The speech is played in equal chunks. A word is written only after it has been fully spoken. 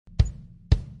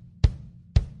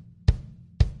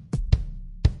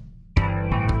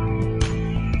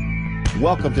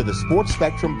Welcome to the Sports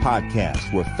Spectrum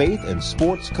Podcast, where faith and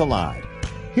sports collide.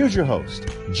 Here's your host,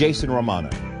 Jason Romano.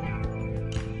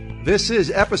 This is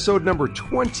episode number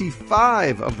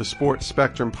 25 of the Sports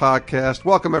Spectrum Podcast.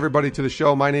 Welcome, everybody, to the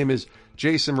show. My name is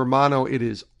Jason Romano. It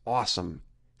is awesome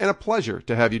and a pleasure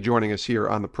to have you joining us here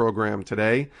on the program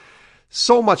today.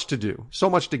 So much to do,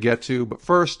 so much to get to. But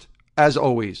first, as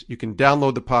always, you can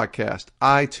download the podcast,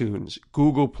 iTunes,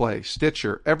 Google Play,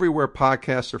 Stitcher, everywhere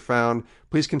podcasts are found.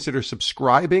 Please consider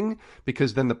subscribing,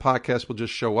 because then the podcast will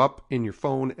just show up in your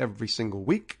phone every single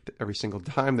week. Every single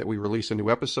time that we release a new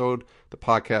episode, the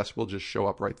podcast will just show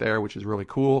up right there, which is really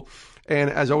cool. And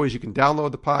as always, you can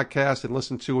download the podcast and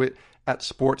listen to it at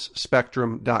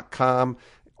sportsspectrum.com.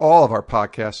 All of our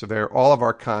podcasts are there, all of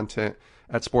our content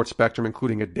at Sports Spectrum,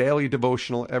 including a daily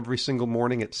devotional every single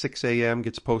morning at 6 a.m.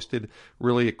 gets posted.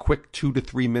 Really a quick 2 to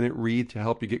 3 minute read to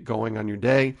help you get going on your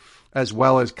day, as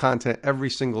well as content every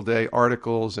single day,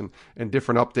 articles and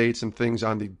different updates and things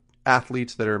on the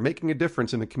athletes that are making a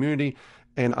difference in the community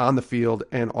and on the field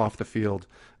and off the field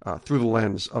through the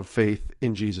lens of faith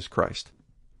in Jesus Christ.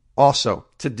 Also,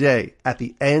 today, at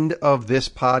the end of this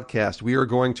podcast, we are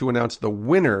going to announce the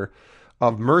winner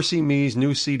of Mercy Me's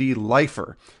new CD,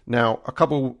 Lifer. Now, a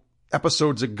couple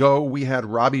episodes ago, we had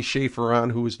Robbie Schaefer on,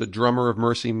 who is the drummer of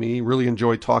Mercy Me. Really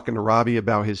enjoyed talking to Robbie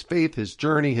about his faith, his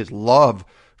journey, his love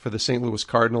for the St. Louis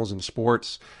Cardinals and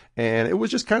sports. And it was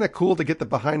just kind of cool to get the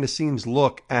behind-the-scenes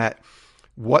look at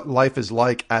what life is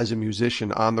like as a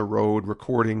musician on the road,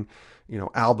 recording,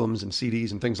 albums and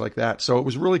CDs and things like that. So it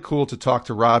was really cool to talk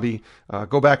to Robbie.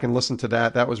 Go back and listen to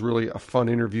that. That was really a fun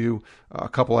interview a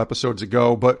couple episodes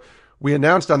ago. But we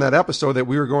announced on that episode that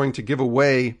we were going to give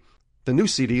away the new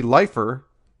CD, Lifer,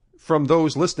 from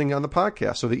those listening on the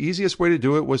podcast. So the easiest way to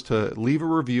do it was to leave a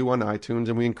review on iTunes,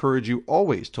 and we encourage you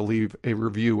always to leave a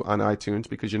review on iTunes,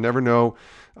 because you never know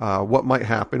what might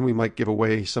happen. We might give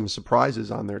away some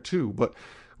surprises on there too. But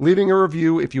leaving a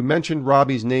review, if you mentioned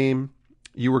Robbie's name,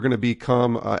 you were going to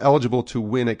become eligible to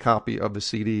win a copy of the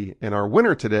CD. And our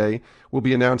winner today will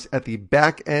be announced at the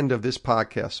back end of this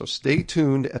podcast. So stay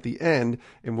tuned at the end,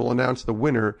 and we'll announce the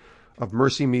winner of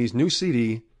Mercy Me's new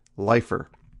CD, Lifer.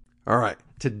 All right,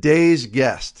 today's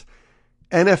guest,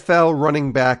 NFL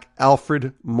running back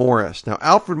Alfred Morris. Now,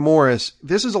 Alfred Morris,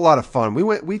 this is a lot of fun.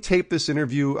 We taped this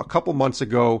interview a couple months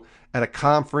ago at a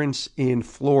conference in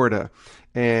Florida.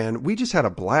 And we just had a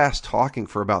blast talking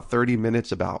for about 30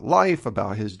 minutes about life,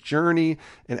 about his journey.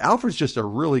 And Alfred's just a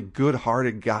really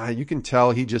good-hearted guy. You can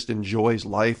tell he just enjoys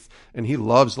life and he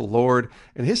loves the Lord.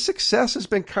 And his success has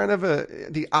been kind of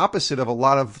the opposite of a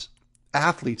lot of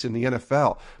athletes in the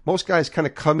NFL. Most guys kind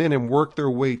of come in and work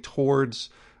their way towards,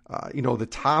 the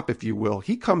top, if you will.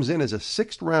 He comes in as a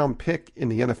 6th-round pick in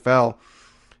the NFL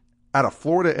out of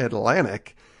Florida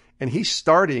Atlantic, and he's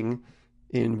starting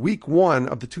in week 1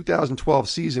 of the 2012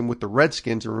 season with the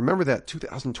Redskins. And remember that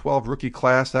 2012 rookie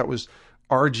class, that was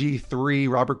RG3,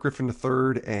 Robert Griffin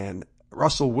III, and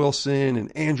Russell Wilson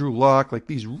and Andrew Luck.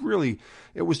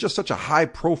 It was just such a high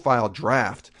profile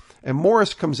draft. And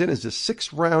Morris comes in as a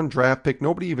 6th-round draft pick.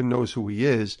 Nobody even knows who he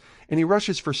is. And he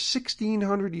rushes for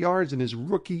 1,600 yards in his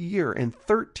rookie year and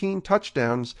 13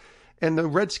 touchdowns. And the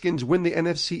Redskins win the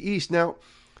NFC East. Now,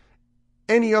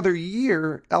 any other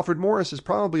year, Alfred Morris is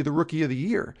probably the rookie of the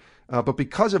year. But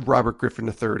because of Robert Griffin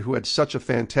III, who had such a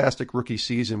fantastic rookie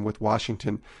season with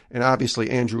Washington, and obviously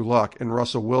Andrew Luck and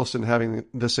Russell Wilson having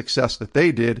the success that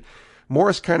they did,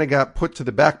 Morris kind of got put to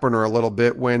the back burner a little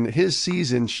bit when his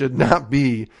season should not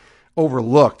be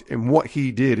overlooked in what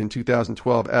he did in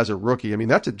 2012 as a rookie. I mean,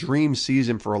 that's a dream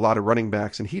season for a lot of running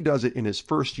backs, and he does it in his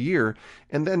first year.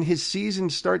 And then his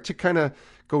seasons start to kind of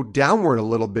go downward a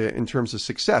little bit in terms of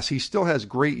success. He still has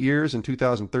great years in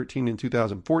 2013 and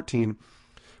 2014,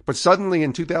 but suddenly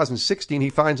in 2016, he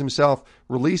finds himself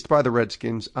released by the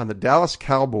Redskins on the Dallas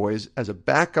Cowboys as a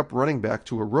backup running back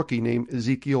to a rookie named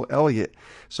Ezekiel Elliott.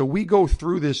 So we go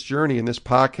through this journey in this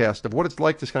podcast of what it's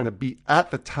like to kind of be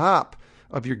at the top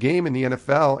of your game in the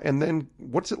NFL, and then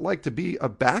what's it like to be a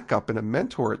backup and a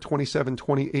mentor at 27,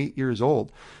 28 years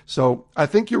old. So I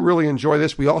think you'll really enjoy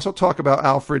this. We also talk about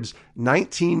Alfred's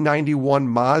 1991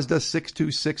 Mazda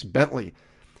 626 Bentley.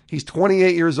 He's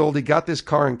 28 years old. He got this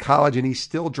car in college, and he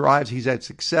still drives. He's had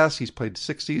success. He's played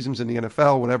 6 seasons in the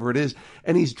NFL, whatever it is,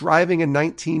 and he's driving a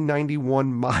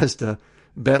 1991 Mazda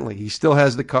Bentley. He still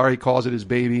has the car. He calls it his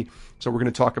baby. So we're going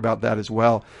to talk about that as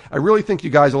well. I really think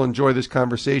you guys will enjoy this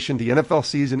conversation. The NFL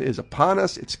season is upon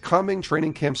us. It's coming.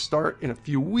 Training camps start in a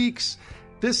few weeks.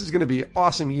 This is going to be an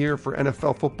awesome year for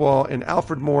NFL football, and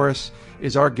Alfred Morris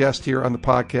is our guest here on the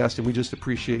podcast, and we just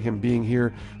appreciate him being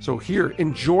here. So here,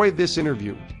 enjoy this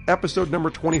interview. Episode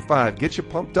number 25. Get you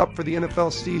pumped up for the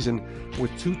NFL season with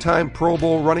two-time Pro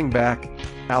Bowl running back,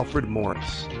 Alfred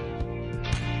Morris.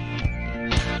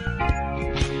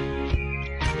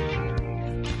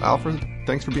 Alfred,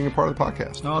 thanks for being a part of the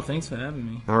podcast. Oh, thanks for having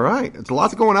me. All right. It's a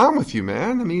lot going on with you,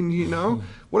 man. I mean,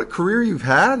 what a career you've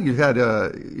had. You've had,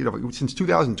 since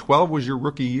 2012 was your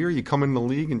rookie year. You come in the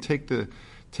league and take the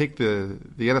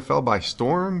NFL by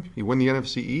storm. You win the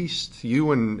NFC East.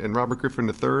 You and Robert Griffin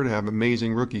III have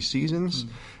amazing rookie seasons.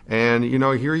 And,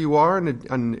 here you are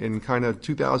in kind of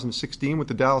 2016 with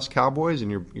the Dallas Cowboys, and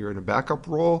you're in a backup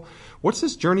role. What's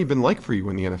this journey been like for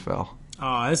you in the NFL?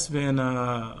 It's been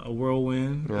a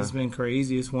whirlwind. Yeah. It's been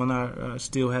crazy. It's one I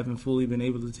still haven't fully been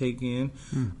able to take in.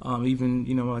 Even,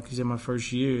 like you said, my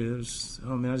first year, I just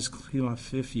completed my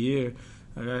fifth year.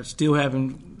 I still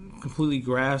haven't completely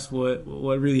grasped what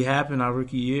really happened our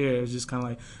rookie year. It was just kind of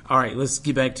like, all right, let's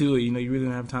get back to it. You really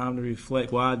don't have time to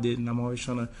reflect. Well, I didn't. I'm always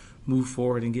trying to move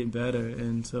forward and get better.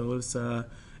 And so it's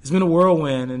been a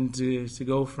whirlwind. And to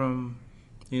go from,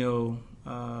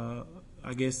 I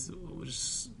guess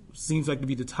just seems like to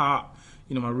be the top,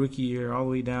 my rookie year, all the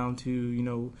way down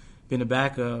to, being a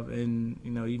backup and,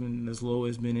 even as low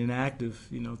as being inactive,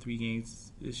 3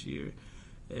 games this year.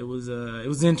 It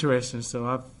was interesting. So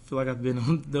I feel like I've been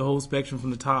on the whole spectrum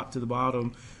from the top to the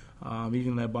bottom.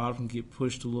 Even that bottom can get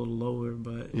pushed a little lower,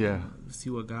 but let's see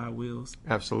what God wills.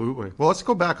 Absolutely. Well, let's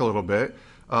go back a little bit.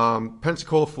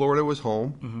 Pensacola, Florida was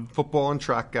home. Football and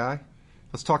track guy.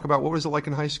 Let's talk about what was it like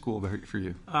in high school for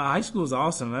you? High school was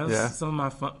awesome. That was some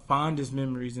of my fondest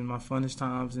memories and my funnest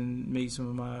times, and made some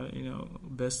of my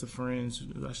best of friends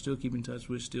who I still keep in touch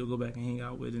with, still go back and hang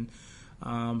out with. And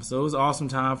so it was an awesome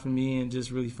time for me, and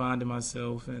just really finding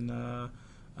myself and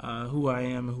who I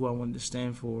am and who I wanted to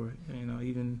stand for.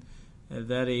 Even at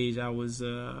that age, I was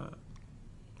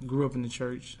grew up in the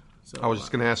church. So I was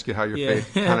just going to ask you how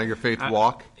your faith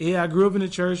walk. I grew up in the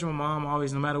church. My mom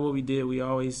always, no matter what we did, we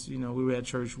always, we were at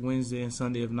church Wednesday and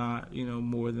Sunday, if not,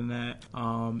 more than that.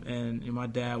 And my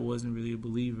dad wasn't really a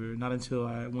believer, not until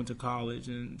I went to college,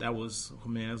 and that was,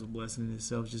 that was a blessing in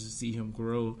itself, just to see him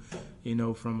grow,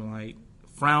 from like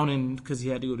frowning because he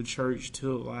had to go to church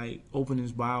to like open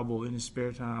his Bible in his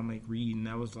spare time, like reading.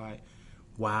 That was like,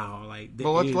 wow.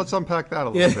 Let's unpack that a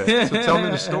little bit. So tell me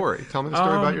the story. Tell me the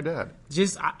story about your dad.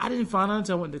 I didn't find out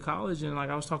until I went to college, and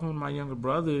I was talking with my younger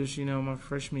brothers, my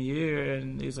freshman year,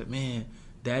 and it was like, man,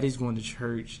 Daddy's going to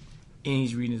church and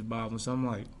he's reading his Bible. So I'm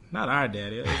like, not our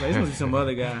daddy. It's going to be some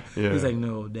other guy. He's like,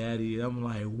 no, Daddy. I'm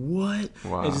like, what?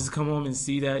 Wow. And just come home and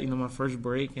see that, my first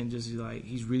break, and just like,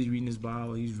 he's really reading his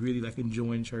Bible. He's really like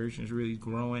enjoying church and he's really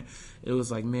growing. It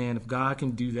was like, man, if God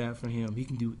can do that for him, he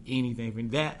can do anything for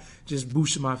him. That just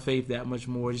boosted my faith that much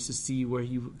more, just to see where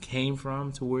he came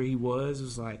from to where he was. It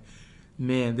was like,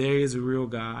 man, there is a real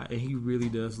God, and he really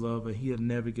does love, and he'll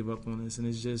never give up on us. And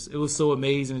it was so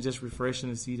amazing and just refreshing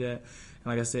to see that. And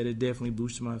like I said, it definitely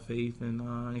boosted my faith and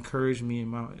encouraged me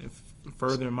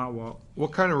further in my walk.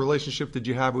 What kind of relationship did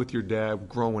you have with your dad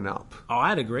growing up? Oh, I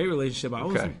had a great relationship. I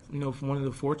was, one of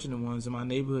the fortunate ones in my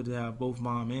neighborhood to have both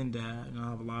mom and dad. I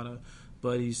have a lot of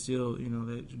buddies still,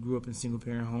 that grew up in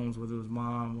single-parent homes, whether it was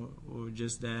mom or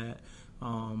just dad.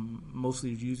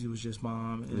 Usually was just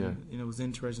mom, and it was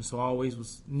interesting. So I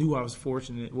always knew I was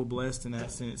fortunate, blessed in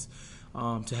that sense,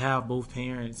 to have both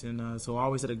parents, and so I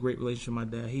always had a great relationship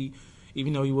with my dad.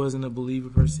 Even though he wasn't a believer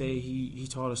per se, he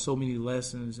taught us so many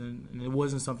lessons, and it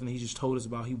wasn't something he just told us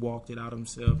about. He walked it out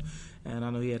himself. And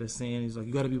I know he had a saying, he's like,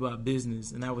 you got to be about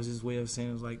business. And that was his way of saying,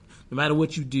 it was like, no matter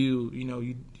what you do,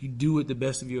 you do it the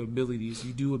best of your abilities.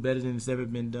 You do it better than it's ever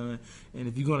been done. And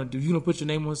if you're going to put your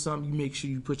name on something, you make sure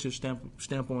you put your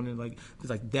stamp on it. Like, it's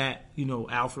like that,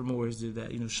 Alfred Morris did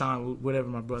that, Sean, whatever,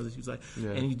 my brothers. He was like,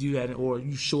 and you do that, or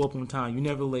you show up on time. You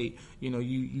never late.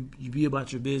 You be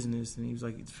about your business. And he was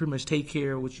like, it's pretty much take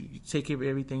care of take care of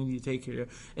everything you need to take care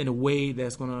of in a way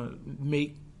that's going to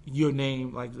make your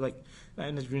name,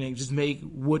 and that's your name. Just make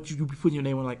what you put your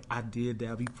name on. Like, I did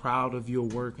that. Be proud of your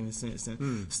work in a sense.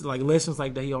 And so, like, lessons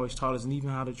like that he always taught us, and even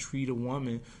how to treat a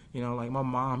woman. Like my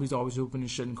mom, he's always opening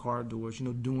and shutting car doors.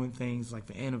 Doing things like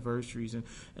for anniversaries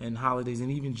and holidays,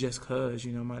 and even just cause.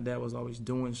 My dad was always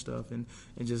doing stuff and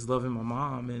just loving my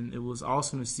mom. And it was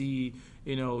awesome to see.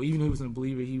 Even though he wasn't a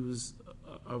believer, he was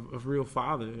a real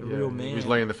father, a real man. He was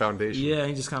laying the foundation. Yeah,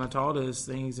 he just kind of taught us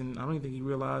things, and I don't even think he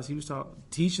realized he was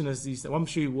teaching us these things. Well, I'm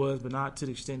sure he was, but not to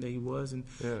the extent that he was. And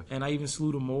I even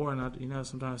salute him more, and I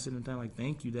sometimes sit and think like,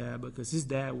 thank you, Dad, because his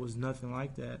dad was nothing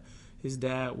like that. his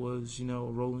dad was, a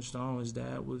Rolling Stone. His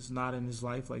dad was not in his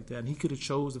life like that. And he could have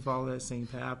chose to follow that same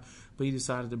path, but he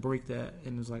decided to break that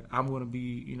and was like, I'm going to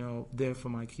be, there for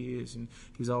my kids. And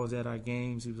he was always at our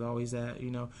games. He was always at,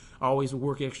 always would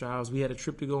work extra hours. We had a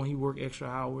trip to go and he worked extra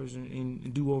hours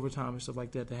and do overtime and stuff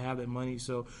like that to have that money.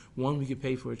 So one, we could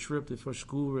pay for a trip for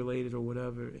school related or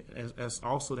whatever, as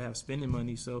also to have spending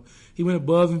money. So he went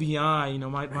above and beyond.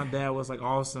 My dad was like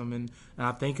awesome. And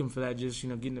I thank him for that, just,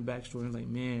 getting the backstory. And like,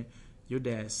 man, your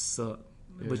dad sucked.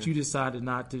 Yeah. But you decided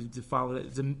not to follow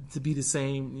that, to be the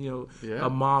same, a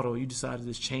model. You decided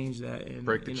to change that and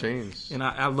break the chains. And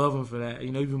I love him for that,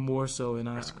 even more so. And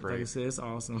that's great. Like I said, it's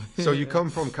awesome. So you come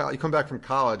back from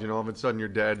college, all of a sudden your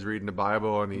dad's reading the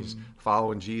Bible and he's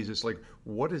following Jesus. Like,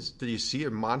 do you see a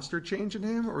monster change in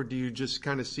him, or do you just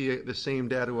kind of see the same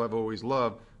dad who I've always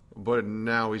loved? But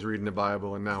now he's reading the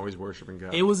Bible and now he's worshiping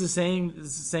God. It was the same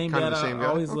dad I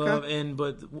always loved,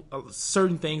 but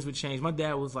certain things would change. My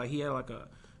dad was like, he had like a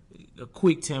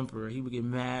quick temper. He would get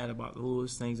mad about the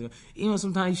littlest things.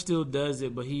 Sometimes he still does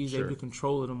it, but he's able to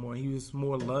control it more. He was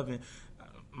more loving.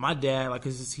 My dad,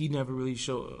 cause he never really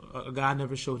God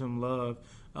never showed him love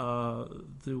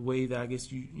the way that I guess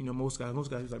most guys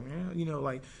he's like, man, you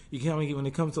kind of when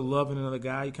it comes to loving another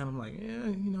guy, you kind of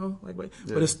like,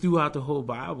 but it's throughout the whole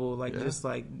Bible, just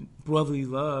like brotherly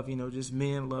love, just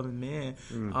men loving men,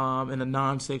 in a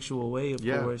non-sexual way, of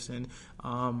course, and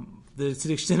to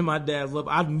the extent of my dad's love,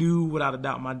 I knew without a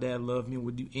doubt my dad loved me and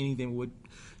would do anything,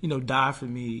 would die for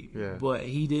me, but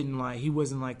he didn't he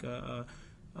wasn't like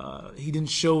he didn't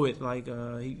show it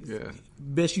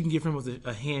best you can give him was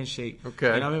a handshake. Okay.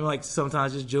 And I remember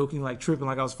sometimes just joking, tripping,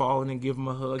 I was falling and give him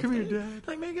a hug. Come here,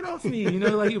 Dad. Man, get off me.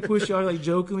 He push you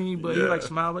jokingly, but he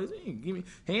smile hey, give me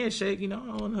handshake. I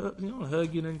don't want to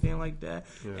hug you or anything like that.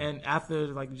 Yeah. And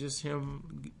after just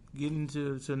him getting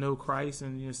to know Christ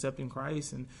and accepting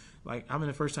Christ, and I remember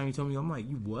the first time he told me, I'm like,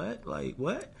 you what?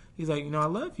 What? He's like, I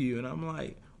love you, and I'm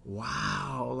like,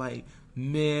 wow,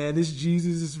 man, this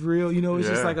Jesus is real. It's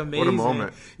just amazing. What a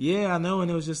moment. Yeah, I know. And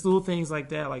it was just little things like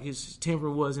that. His temper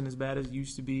wasn't as bad as it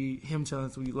used to be. Him telling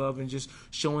us we love and just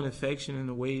showing affection in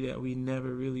a way that we never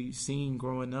really seen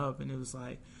growing up. And it was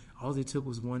all it took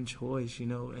was one choice,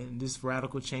 and this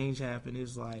radical change happened.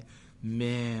 It's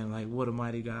man, what a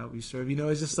mighty God we serve.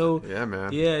 It's just so. Yeah,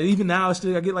 man. Yeah, even now I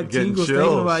get tingles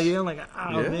thinking about it. I'm like,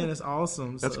 man, that's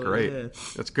awesome. That's great. Yeah.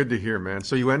 That's good to hear, man.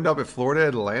 So you end up at Florida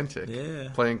Atlantic. Yeah.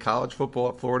 Playing college football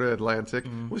at Florida Atlantic.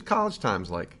 What was college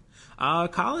times like?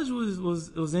 College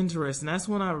was interesting. That's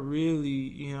when I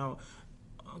really,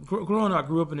 growing up, I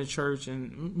grew up in the church,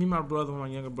 and me and my brother, one of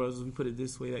my younger brothers, we put it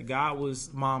this way, that God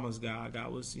was mama's God.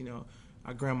 God was,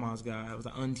 our grandma's God. It was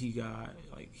our auntie God.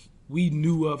 We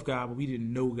knew of God, but we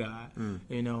didn't know God,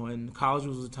 and college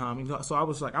was the time. So I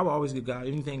was I would always give God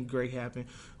anything great happen,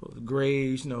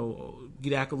 grades,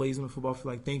 get accolades in the football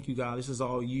field. Thank you, God, this is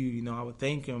all you. I would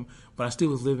thank Him, but I still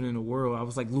was living in the world. I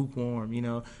was lukewarm,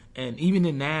 and even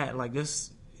in that,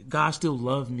 this. God still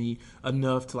loved me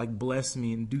enough to bless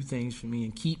me and do things for me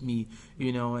and keep me,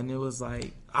 and it was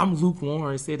I'm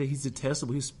lukewarm. It said that He's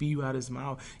detestable. He'll spew you out His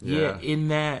mouth. Yeah. In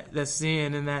that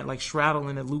sin and that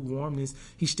shrouding that lukewarmness,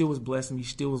 He still was blessing me. He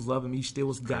still was loving me. He still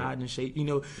was guiding and shaping,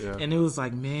 and it was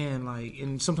man,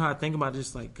 and sometimes I think about it,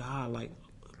 just God,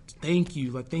 thank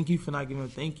you. Thank you for not giving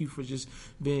up. Thank you for just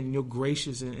being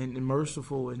gracious and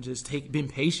merciful and just being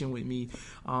patient with me.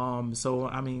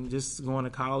 So, just going to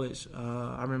college,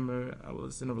 I remember I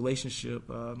was in a relationship,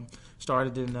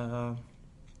 started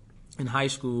in high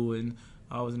school, and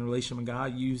I was in a relationship, and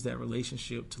God used that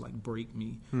relationship to break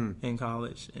me in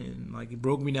college. And it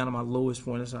broke me down to my lowest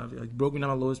point. That's how broke me down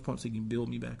to my lowest point so He can build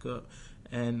me back up.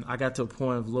 And I got to a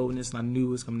point of lowness, and I knew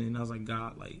it was coming in. I was like,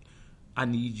 God, I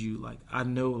need you. I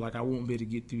know, I won't be able to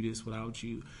get through this without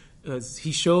you.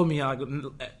 He showed me how,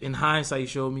 in hindsight, He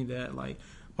showed me that,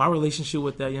 my relationship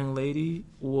with that young lady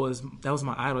was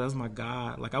my idol. That was my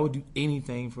God. I would do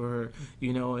anything for her,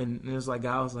 and it was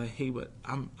God was hey, but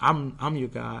I'm your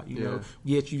God,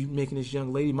 yet you making this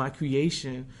young lady my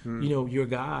creation, your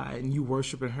God, and you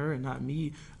worshiping her and not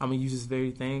me. I'm going to use this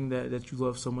very thing that you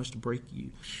love so much to break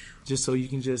you, just so you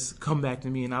can just come back to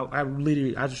me. And I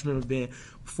just remember being,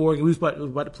 before we was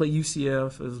about to play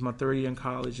UCF. It was my third year in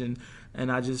college, and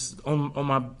I just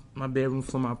on my bedroom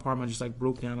floor, my apartment, I just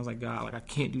broke down. I was like, God, I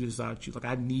can't do this without you.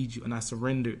 I need you, and I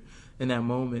surrendered in that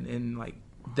moment. And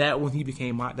that's when He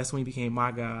became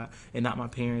my God, and not my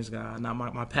parents' God, not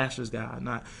my pastor's God,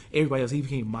 not everybody else. He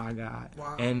became my God.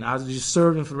 Wow. And I was just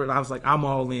serving for. I was I'm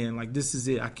all in. This is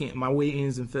it. I can't. My way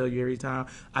ends in failure every time.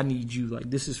 I need you.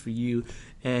 This is for you.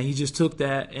 And he just took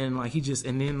that and like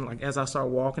and then like as I started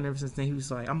walking ever since then, he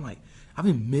was like, I'm like, I've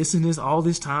been missing this all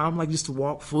this time, like just to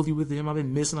walk fully with him. I've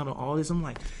been missing out on all this. I'm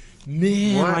like,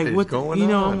 man, what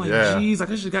going on? I'm like, geez, like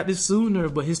I should have got this sooner,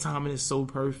 but his timing is so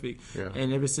perfect. Yeah.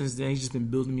 And ever since then, he's just been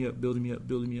building me up,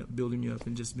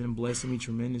 and just been blessing me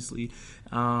tremendously.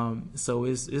 So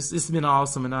it's been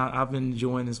awesome, and I've been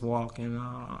enjoying this walk, and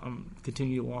I'm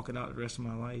continuing to walk it out the rest of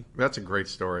my life. That's a great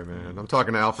story, man. I'm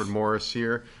talking to Alfred Morris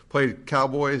here. Played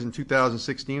Cowboys in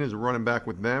 2016 as a running back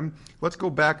with them. Let's go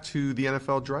back to the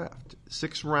NFL draft.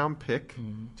 6th-round pick,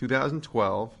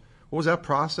 2012. What was that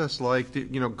process like?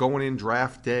 Going in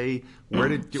draft day, where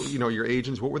did your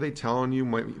agents? What were they telling you?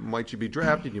 Might you be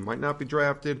drafted? You might not be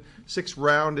drafted. 6th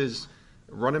round is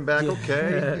running back.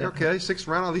 Okay. 6th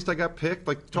round. At least I got picked.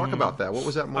 Like, talk about that. What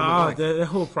was that moment like? That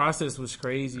whole process was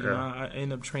crazy. Yeah. I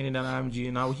ended up training at IMG,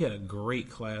 and we had a great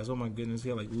class. Oh my goodness,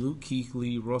 we had like Luke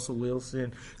Kuechly, Russell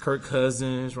Wilson, Kirk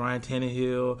Cousins, Ryan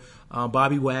Tannehill,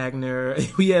 Bobby Wagner.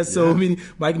 We had so many.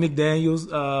 Mike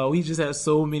McDaniels. We just had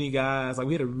so many guys. Like,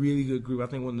 we had a really good group. I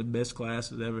think one of the best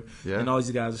classes ever. Yeah. And all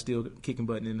these guys are still kicking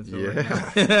butt in the field right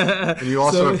now. And you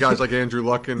also have guys like Andrew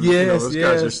Luck and those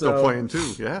guys are still playing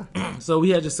too. Yeah. So we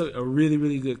had just a really,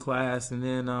 really good class, and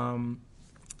then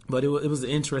but it was an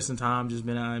interesting time just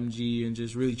being at IMG and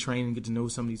just really training, get to know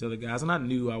some of these other guys. And I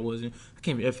knew I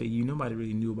came to FAU. Nobody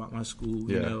really knew about my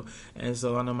school, you know. And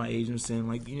so I know my agent was saying,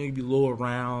 like, you'd be lower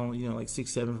round, like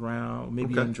 6th, 7th round,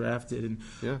 maybe undrafted. And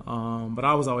but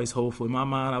I was always hopeful. In my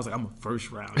mind, I was like, I'm a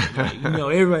first round. Like,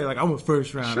 everybody like, I'm a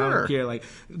first round. Sure. I don't care. Like,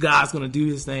 God's going to do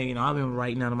this thing. I've been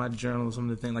writing out in my journal some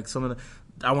of the things, like some of the,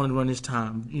 I wanted to run this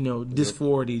time, this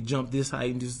 40, jump this height,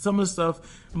 and just some of the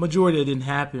stuff. The majority of it didn't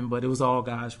happen, but it was all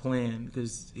God's plan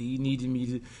because He needed me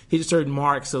to hit a certain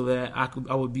mark so that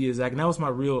I would be exact. And that was my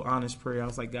real honest prayer. I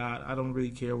was like, God, I don't really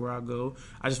care where I go.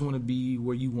 I just want to be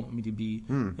where You want me to be,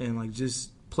 and like just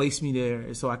place me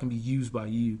there so I can be used by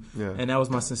You. Yeah. And that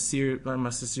was my sincere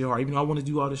heart. Even though I want to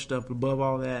do all this stuff, but above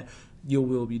all that, Your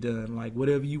will be done. Like,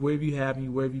 wherever you have me,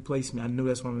 wherever You place me, I know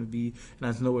that's where I'm going to be,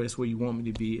 and I know that's where You want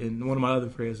me to be. And one of my other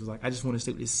prayers was like, I just want to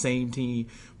stay with the same team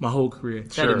my whole career.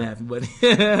 That didn't happen, but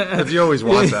if you always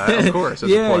want that, of course.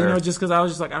 As a player. Just because I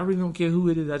was just like, I really don't care who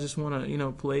it is. I just want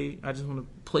to, play. I just want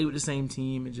to play with the same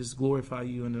team and just glorify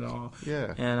You in it all.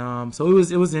 Yeah. And so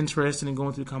it was interesting, and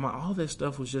going through the combine. All that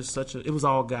stuff was just it was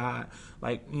all God.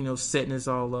 Like, setting us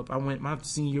all up. I went my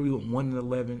senior year, we went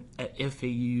 1-11 at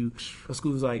FAU. The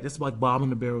school was like, that's like bottom of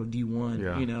the barrel D1.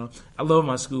 Yeah. I love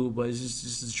my school, but it's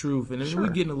just the truth. And we're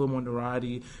getting a little more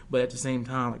notoriety, but at the same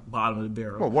time, like bottom of the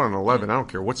barrel. Well, 1-11, I don't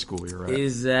care what school you're at.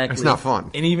 Exactly. It's not fun.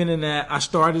 And even in that, I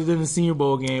started in the Senior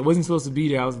Bowl game. I wasn't supposed to be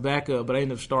there. I was backup, but I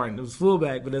ended up starting. It was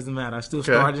fullback, but it doesn't matter. I still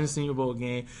started in the Senior Bowl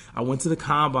game. I went to the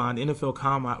combine, the NFL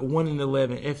combine,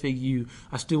 1-11 FAU.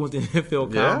 I still went to the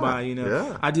NFL combine.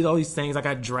 I did all these things. I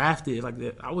got drafted. Like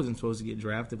that, I wasn't supposed to get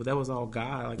drafted, but that was all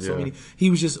God. Like so many. He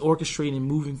was just orchestrating and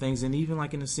moving things, and even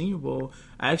like in the Senior Bowl,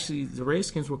 the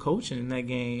Redskins were coaching in that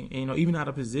game. And, even out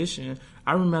of position,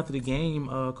 I remember after the game,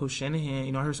 Coach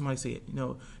Shanahan, I heard somebody say,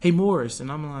 hey Morris,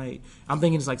 and I'm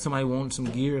thinking it's like somebody wanted some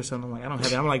gear or something. I'm like, I don't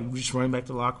have it. I'm like just running back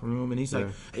to the locker room, and he's like,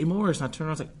 hey Morris, and I turned around,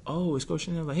 I was like, oh, it's Coach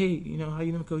Shanahan. I was like, hey, how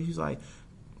you doing, Coach? He's like,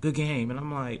 good game, and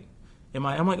I'm like,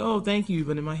 oh, thank you,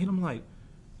 but in my head, I'm like,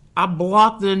 I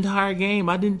blocked the entire game.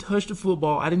 I didn't touch the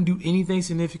football. I didn't do anything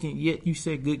significant, yet you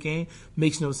said good game.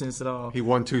 Makes no sense at all. He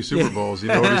won 2 Super Bowls. You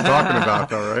know what he's talking about,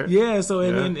 though, right? Yeah, so,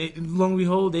 and then, lo and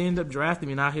behold, they end up drafting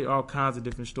me, and I hear all kinds of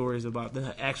different stories about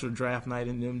the actual draft night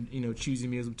and them, choosing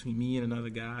me as between me and another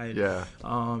guy.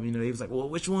 And, he was like, well,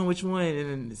 which one?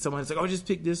 And then somebody's like, oh, just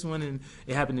pick this one, and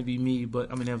it happened to be me. But,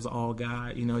 that was all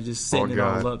God, just setting it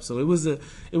all up. So it was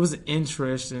an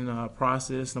interesting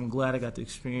process, and I'm glad I got to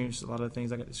experience a lot of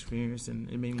things I got to experience, and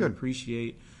it made me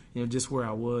appreciate just where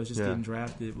I was, getting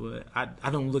drafted. But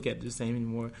I don't look at it the same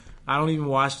anymore. I don't even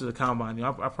watch the combine.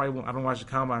 I don't watch the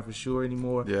combine for sure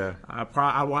anymore. Yeah.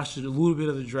 I watched a little bit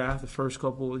of the draft, the first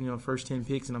couple, first 10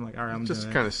 picks, and I'm like, all right, I'm just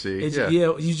done. Kind of see.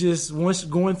 You just once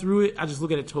going through it, I just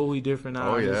look at it totally different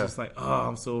now. It's just like, oh,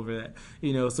 I'm so over that.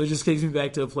 So it just takes me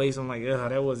back to a place. I'm like,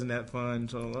 that wasn't that fun.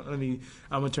 So I'm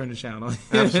gonna turn the channel on.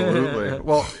 Absolutely.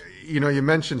 Well, you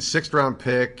mentioned 6th round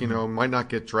pick. Might not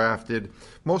get drafted.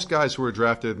 Most guys who are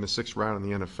drafted in the 6th round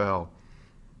in the NFL,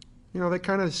 they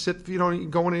kind of sit,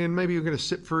 going in, maybe you're going to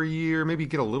sit for a year, maybe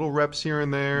get a little reps here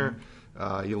and there.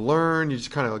 You learn, you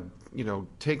just kind of,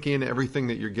 take in everything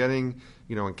that you're getting,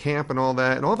 in camp and all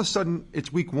that. And all of a sudden,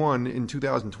 it's week 1 in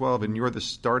 2012, and you're the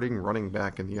starting running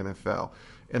back in the NFL.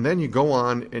 And then you go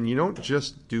on, and you don't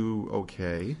just do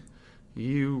okay.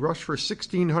 You rush for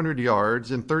 1,600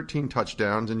 yards and 13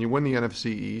 touchdowns, and you win the NFC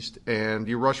East. And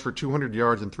you rush for 200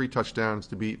 yards and 3 touchdowns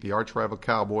to beat the arch-rival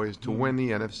Cowboys to win the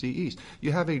NFC East.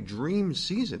 You have a dream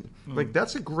season. Like,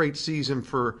 that's a great season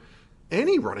for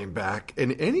any running back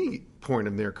in any point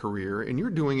in their career, and you're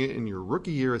doing it in your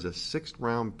rookie year as a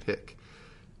 6th-round pick.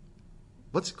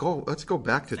 Let's go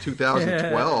back to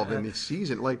 2012 and the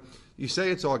season. Like, you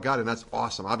say it's all God, and that's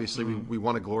awesome. Obviously, we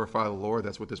want to glorify the Lord.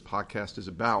 That's what this podcast is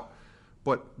about.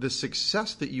 But the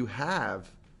success that you have,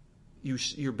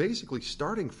 you're basically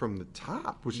starting from the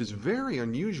top, which is very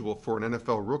unusual for an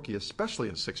NFL rookie, especially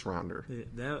a 6th-rounder.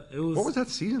 What was that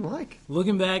season like?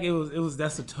 Looking back,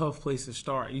 that's a tough place to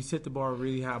start. You set the bar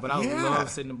really high, but I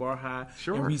love setting the bar high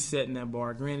and resetting that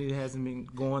bar. Granted, it hasn't been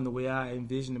going the way I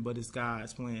envisioned it, but it's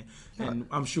God's plan. And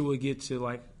I'm sure we'll get to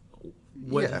like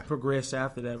what progressed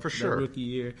after that, that rookie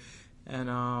year. And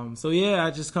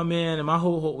I just come in, and my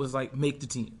whole hope was like, make the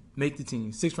team.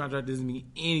 6th-round draft doesn't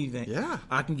mean anything. Yeah.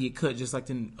 I can get cut just like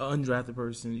an undrafted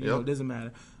person. You know, it doesn't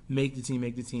matter. Make the team.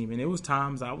 And it was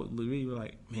times I would literally be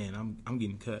like, man, I'm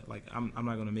getting cut. Like, I'm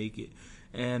not going to make it.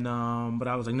 And but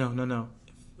I was like, no.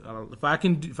 If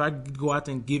I go out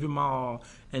there and give it my all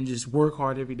and just work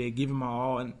hard every day, give it my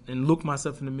all, and look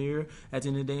myself in the mirror at the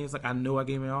end of the day, it's like I know I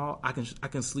gave it all. I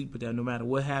can sleep with that no matter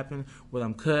what happened, whether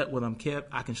I'm cut, whether I'm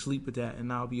kept. I can sleep with that,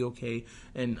 and I'll be okay.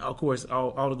 And of course,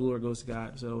 all the glory goes to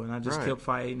God. So, and I just kept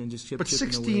fighting and just kept. But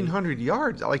 1,600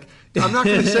 yards, like, I'm not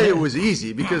going to say it was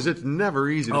easy because it's never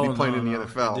easy to be playing in the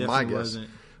NFL. My guess, wasn't.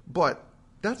 But.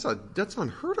 That's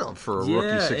unheard of for a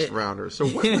rookie 6th-rounder. So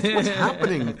what's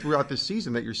happening throughout this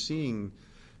season that you're seeing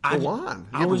go on?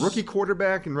 You have a rookie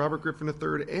quarterback in Robert Griffin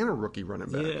III and a rookie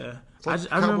running back. Yeah.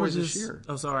 Like I remember just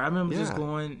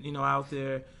going, out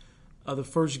there the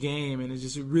first game, and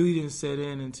it really didn't set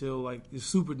in until like the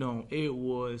Superdome. It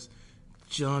was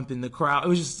jumping, the crowd. It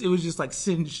was just like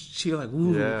sitting chill, like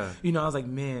woo. Yeah. I was like,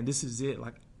 man, this is it.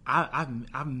 Like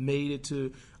I've made it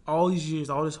to all these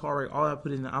years, all this hard work, all I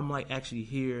put in, I'm like actually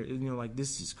here. Like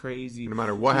this is crazy. No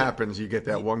matter what happens, you get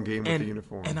that one game with the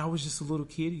uniform. And I was just a little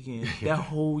kid again. That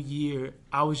whole year,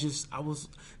 I was.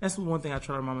 That's the one thing I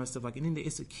try to remind myself. Like,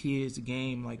 it's a kid's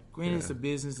game. Like, granted, it's a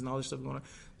business and all this stuff going on.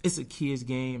 It's a kid's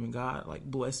game, and God like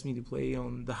blessed me to play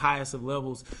on the highest of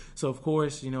levels. So of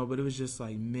course, but it was just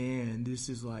like, man, this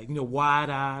is like, wide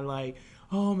eye, like.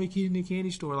 Oh, I'm a kid in the candy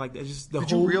store. Like, that's just the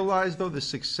Did you realize, though, the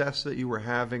success that you were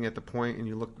having at the point, and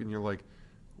you look and you're like,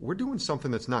 we're doing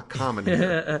something that's not common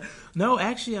here? No,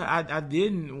 actually, I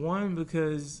didn't. One,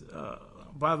 because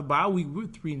by the bye week, we were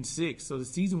 3-6, so the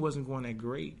season wasn't going that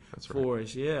great for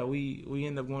us. Yeah, we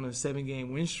ended up going on a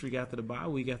 7-game win streak after the bye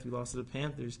week after we lost to the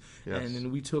Panthers. Yes. And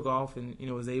then we took off and,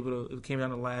 was able to – it came down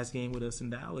to the last game with us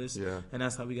in Dallas. Yeah. And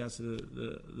that's how we got to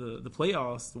the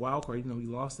playoffs, the wild card. We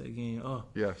lost that game. Oh,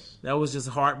 yes. That was just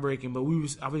heartbreaking. But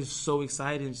I was so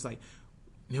excited and just like,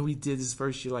 man, we did this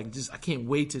first year. Like, I can't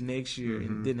wait till next year,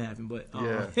 and it didn't happen. But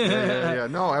yeah.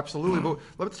 No, absolutely.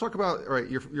 But let's talk about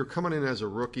you're coming in as a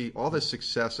rookie, all this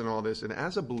success and all this, and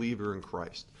as a believer in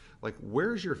Christ. Like,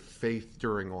 where's your faith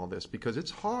during all this? Because it's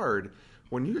hard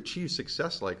when you achieve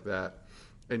success like that,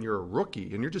 and you're a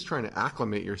rookie, and you're just trying to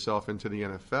acclimate yourself into the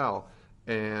NFL,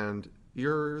 and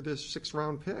you're this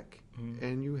 6th-round pick,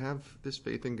 and you have this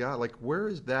faith in God. Like, where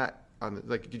is that?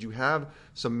 Did you have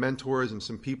some mentors and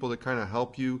some people that kind of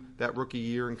help you that rookie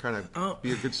year and kind of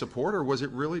be a good support, or was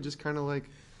it really just kind of like,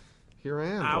 here I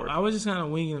am? I was just kind of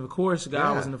winging it. Of course,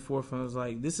 God was in the forefront. I was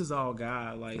like, this is all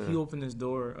God. Like, He opened this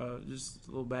door. Just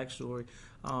a little backstory.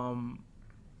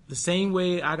 The same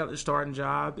way I got the starting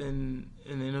job in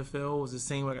the NFL was the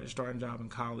same way I got the starting job in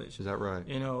college. Is that right?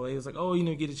 It was like,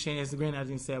 get a chance. Granted, I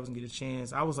didn't say I wasn't going to get a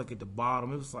chance. I was like at the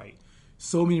bottom. It was like,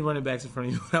 so many running backs in front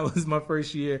of me. That was my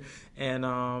first year, and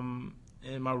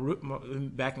my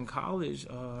back in college,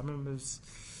 I remember it was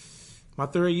my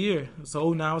 3rd year.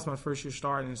 So now it's my first year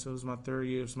starting, so it was my 3rd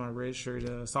year. It was my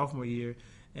redshirt sophomore year,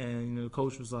 and the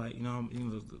coach was like,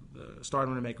 the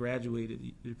starting running back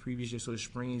graduated the previous year, so the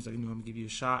spring he's like, I'm gonna give you a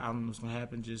shot. I don't know what's gonna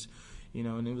happen, just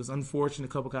and it was unfortunate.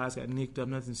 A couple guys got nicked up,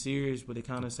 nothing serious, but they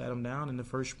kind of sat them down. In the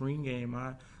first spring game,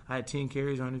 I had 10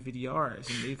 carries, 150 yards,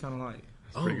 and they kind of like.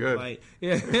 Pretty good.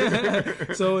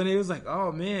 So, and it was like,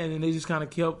 oh, man. And they just kind of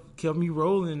kept me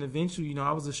rolling. And eventually,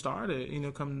 I was a starter,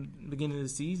 come beginning of the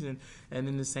season. And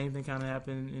then the same thing kind of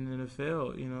happened in the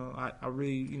NFL. I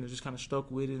really, just kind of stuck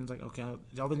with it. And was like, okay,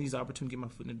 y'all need this opportunity to get my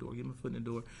foot in the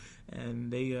door. And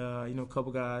they, a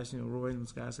couple guys, Roy and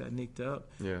those guys got nicked up.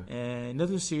 Yeah. And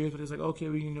nothing serious, but it's like, okay,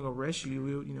 we're going to arrest you.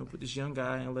 We'll, put this young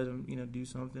guy and let him, do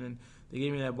something. And they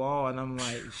gave me that ball, and I'm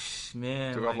like,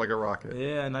 man. Took off like a rocket.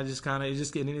 Yeah, and I just kind of,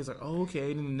 and then it's like, oh,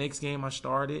 okay. And then the next game I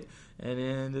started, and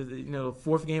then, the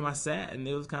fourth game I sat, and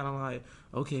it was kind of like,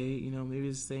 okay, maybe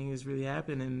this thing is really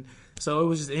happening. And so it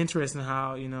was just interesting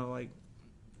how, like,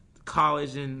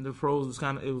 college and the pros was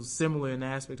it was similar in the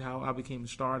aspect how I became a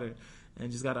starter. And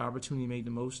just got the opportunity to make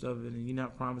the most of it, and you're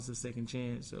not promised a second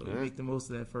chance, so you make the most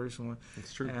of that first one.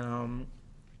 That's true. And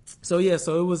so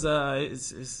it was.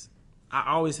 I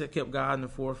always had kept God in the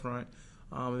forefront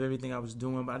of everything I was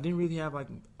doing, but I didn't really have like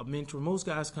a mentor. Most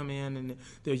guys come in and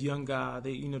they're a young guy.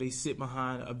 They sit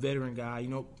behind a veteran guy,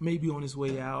 maybe on his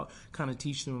way out, kind of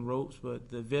teach them ropes. But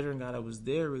the veteran guy that was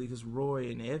there, really, because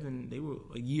Roy and Evan, they were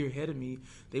a year ahead of me.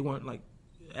 They weren't like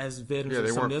as veterans. Yeah,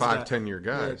 they weren't 5-10-year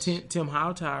guys. Yeah, Tim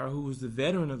Hightower, who was the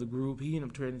veteran of the group, he ended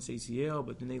up trading his ACL,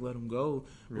 but then they let him go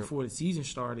before the season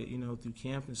started, through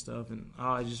camp and stuff. And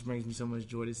it just brings me so much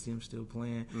joy to see him still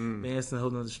playing. Man, that's a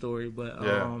whole other story. But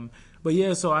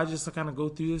so I just kind of go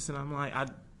through this, and I'm like,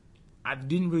 I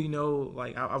didn't really know,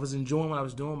 like, I was enjoying what I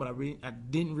was doing, but I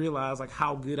didn't realize like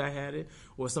how good I had it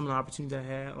or some of the opportunities I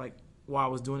had, like, while I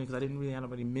was doing it, because I didn't really have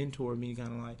anybody mentor me, kind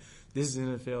of like, this is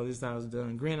NFL, this is how it's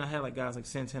done. Granted, I had like guys like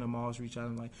Santana Moss reach out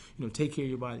and like, take care of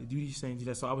your body, do these things, do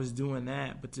that. So I was doing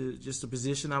that, but just the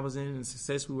position I was in and the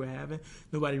success we were having,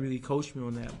 nobody really coached me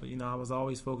on that. But I was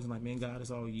always focused on like, man, God,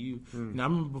 it's all you. I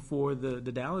remember before the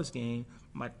Dallas game,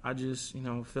 like I just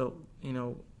felt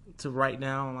to write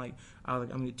down like I was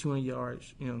like, I'm gonna get 200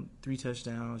 yards, 3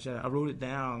 touchdowns. I wrote it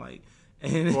down like.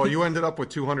 Well, you ended up with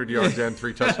 200 yards and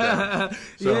 3 touchdowns.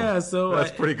 So that's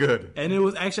pretty good. And it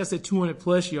was actually, I said 200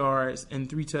 plus yards and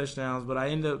 3 touchdowns, but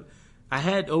I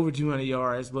had over 200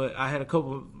 yards, but I had a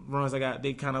couple of runs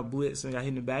they kind of blitzed and got hit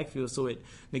in the backfield, so it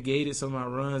negated some of my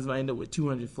runs, but I ended up with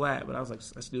 200 flat, but I was like,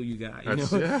 that's still you guy.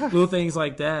 Little things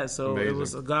like that. So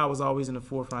amazing. God was always in the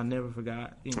forefront. I never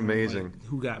forgot. Amazing. Like,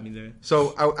 who got me there.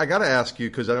 So I got to ask you,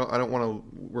 because I don't want to,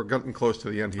 we're getting close to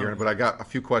the end here, but I got a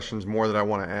few questions more that I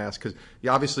want to ask, because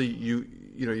obviously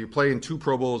you play in 2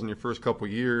 Pro Bowls in your first couple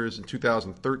of years. In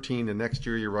 2013, the next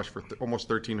year you rushed for almost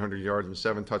 1,300 yards and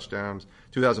 7 touchdowns.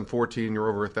 2014, you're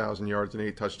over 1,000 yards and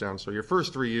 8 touchdowns. So your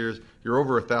first 3 years, you're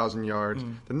over 1,000 yards.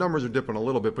 The numbers are dipping a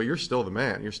little bit, but you're still the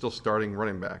man. You're still starting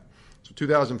running back. So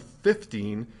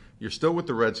 2015, you're still with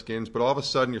the Redskins, but all of a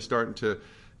sudden you're starting to,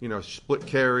 split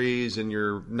carries, and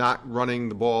you're not running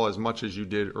the ball as much as you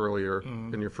did earlier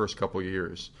in your first couple of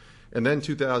years. And then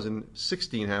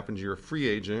 2016 happens. You're a free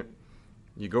agent.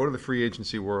 You go to the free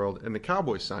agency world, and the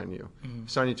Cowboys sign you.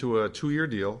 Sign you to a 2-year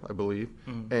deal, I believe.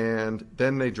 And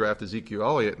then they draft Ezekiel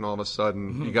Elliott, and all of a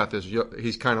sudden you got this.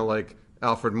 He's kind of like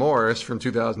Alfred Morris from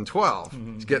 2012.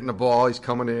 He's getting the ball. He's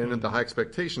coming in, and the high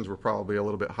expectations were probably a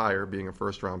little bit higher, being a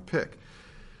first-round pick.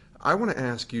 I want to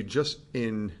ask you, just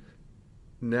in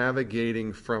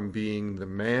navigating from being the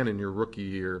man in your rookie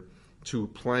year to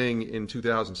playing in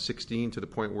 2016 to the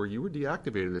point where you were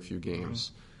deactivated a few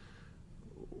games.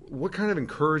 What kind of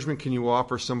encouragement can you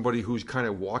offer somebody who's kind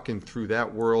of walking through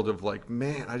that world of like,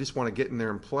 man, I just want to get in there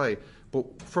and play?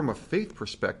 But from a faith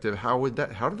perspective, how did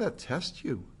that test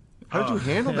you? How did you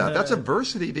handle that? That's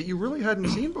adversity that you really hadn't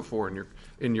seen before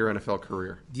in your NFL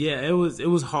career. Yeah, it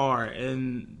was hard.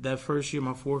 And that first year,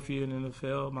 my 4th year in the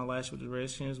NFL, my last year with the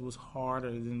Redskins, was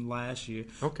harder than last year.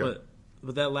 Okay.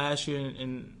 But that last year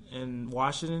in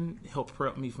Washington helped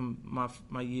prep me from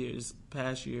my years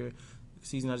past year.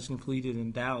 Season I just completed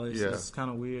in Dallas. Yeah. It's kind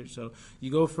of weird. So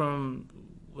you go from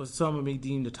what some of me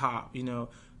deem the top.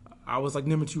 I was like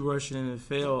number 2 rushing in the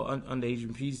NFL under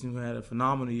Adrian Peterson, who had a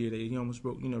phenomenal year. He almost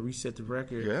broke, reset the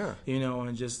record. Yeah. And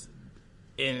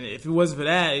if it wasn't for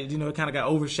that, it kind of got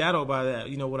overshadowed by that.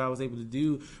 What I was able to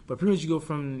do. But pretty much you go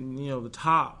from the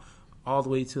top all the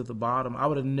way to the bottom. I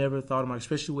would have never thought of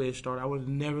especially the way it started. I would have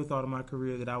never thought of my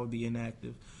career that I would be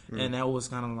inactive, and that was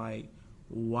kind of like.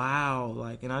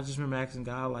 Wow, and I just remember asking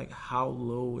God, how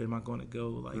low am I going to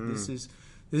go? This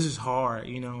is hard,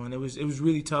 and it was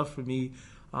really tough for me.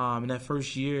 In that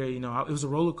first year, it was a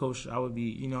roller coaster. I would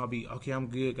be, I'd be, okay, I'm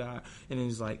good, God. And then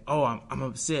it's like, oh, I'm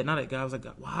upset. Not that God was like,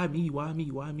 why me? Why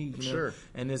me? Sure.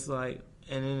 And it's like,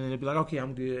 and then it'd be like, okay,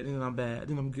 I'm good. And then I'm bad.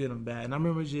 Then I'm good, I'm bad. And I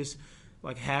remember just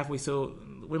halfway, so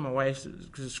the way my wife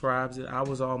describes it, I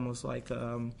was almost like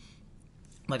I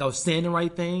was saying the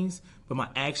right things, but my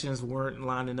actions weren't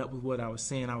lining up with what I was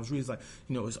saying. I was really like,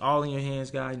 it's all in your hands,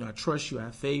 God. I trust you, I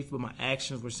have faith, but my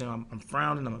actions were saying I'm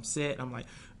frowning, I'm upset, I'm like,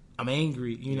 I'm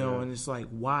angry, and it's like,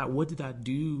 why? What did I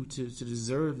do to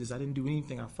deserve this? I didn't do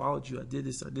anything. I followed you. I did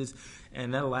this.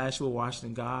 And that last year with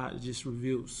Washington, God just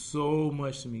revealed so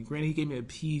much to me. Granted, He gave me a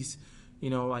peace,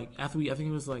 after I think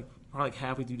it was probably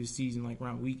halfway through the season,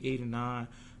 around week 8 or 9,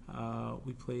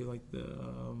 we played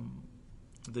the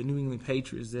the New England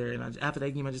Patriots there, and after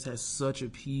that game, I just had such a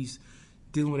peace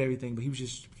dealing with everything. But he was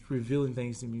just revealing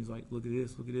things to me. He was like, "Look at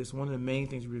this, look at this." One of the main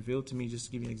things he revealed to me, just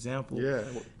to give you an example,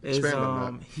 is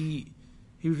he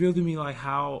revealed to me like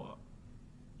how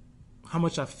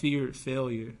much I feared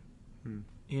failure.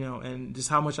 You know, and just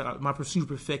how much my pursuit of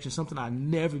perfection, something I'd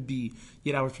never be,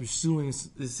 yet I was pursuing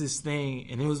this thing,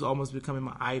 and it was almost becoming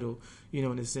my idol, you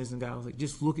know, in a sense. And God was like,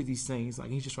 just look at these things. Like,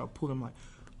 he just started pulling them, like,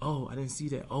 oh, I didn't see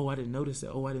that. Oh, I didn't notice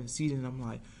that. Oh, I didn't see that. And I'm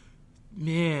like,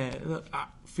 man, look,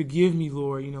 forgive me,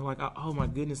 Lord. You know, like, oh, my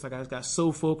goodness. Like, I got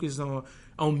so focused on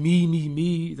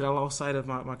me that I lost sight of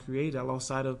my Creator. I lost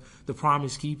sight of the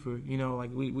promise keeper. You know,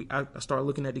 like, I started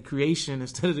looking at the creation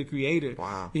instead of the Creator.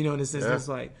 Wow. You know, in a sense, it's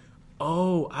like,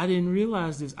 oh, I didn't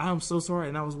realize this. I'm so sorry.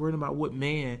 And I was worried about what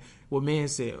man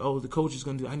said. Oh, the coach is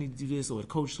going to do, I need to do this, or the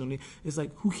coach is going to do. It's like,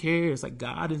 who cares? Like,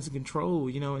 God is in control,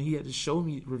 you know, and he had to show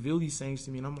me, reveal these things to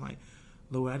me. And I'm like,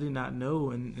 Lord, I did not know.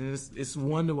 And it's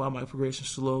wonder why my progression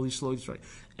slowly started.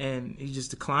 And he just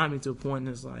declined me to a point, and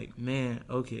it's like, man,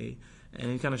 okay.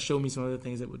 And he kind of showed me some other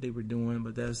things that what they were doing,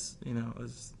 but that's, you know, it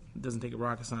doesn't take a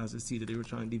rocket science to see that they were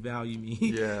trying to devalue me.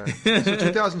 Yeah. So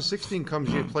 2016 comes,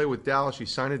 you play with Dallas, you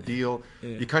sign a deal,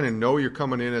 you kind of know you're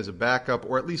coming in as a backup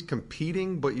or at least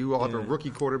competing, but you all have a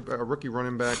rookie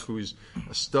running back who's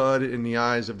a stud in the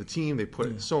eyes of the team. They put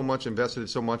invested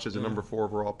so much as a number 4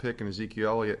 overall pick in Ezekiel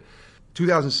Elliott.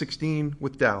 2016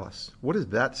 with Dallas. What is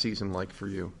that season like for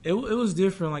you? It was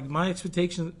different. Like, my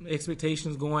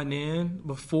expectations going in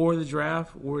before the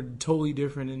draft were totally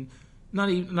different, and not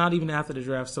even after the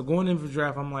draft. So going in for the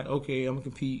draft, I'm like, okay, I'm gonna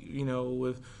compete, you know,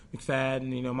 with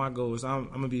McFadden. You know, my goal is I'm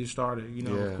gonna be a starter. You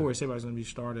know, of course everybody's gonna be a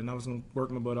starter, and I was gonna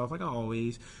work my butt off like I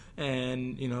always.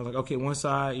 And you know, like, okay, once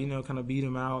I, you know, kind of beat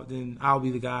him out, then I'll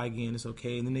be the guy again. It's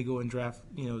okay. And then they go and draft,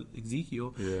 you know,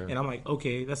 Ezekiel, and I'm like,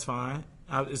 okay, that's fine.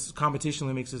 It's competition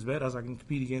that makes us better. I was like, I can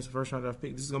compete against the first round draft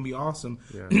pick. This is gonna be awesome.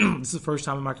 Yeah. This is the first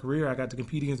time in my career I got to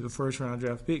compete against the first round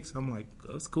draft picks. I'm like,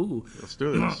 that's cool. Let's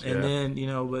do this. And then, you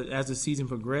know, but as the season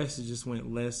progressed, it just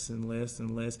went less and less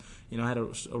and less. You know, I had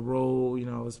a role. You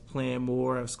know, I was playing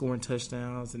more. I was scoring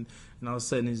touchdowns, and all of a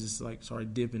sudden it just like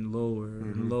started dipping lower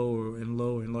and lower and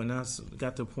lower and lower. And I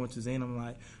got to a point to the end. I'm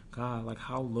like, God, like,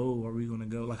 how low are we going to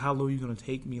go? Like, how low are you going to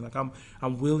take me? Like, I'm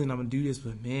willing, I'm going to do this,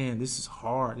 but, man, this is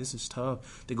hard. This is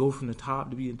tough to go from the top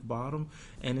to be at the bottom.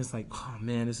 And it's like, oh,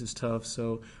 man, this is tough.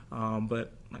 So,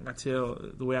 but like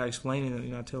the way I explain it,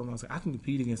 you know, I tell them, I was like, I can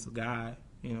compete against a guy.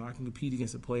 You know, I can compete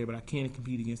against a player, but I can't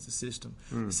compete against the system.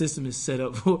 The system is set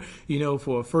up for, you know,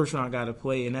 for a first-round guy to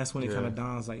play, and that's when it kind of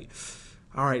dawns like,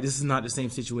 all right, this is not the same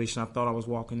situation I thought I was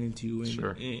walking into.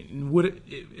 And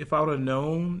if I would have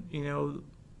known, you know,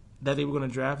 that they were going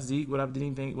to draft Zeke, would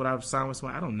I have signed with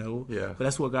somebody? I don't know. Yeah. But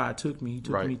that's where God took me. He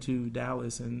took me to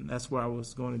Dallas, and that's where I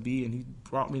was going to be. And he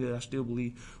brought me there, I still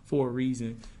believe, for a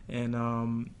reason. And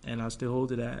I still hold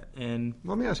to that. And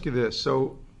let me ask you this.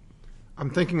 So I'm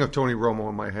thinking of Tony Romo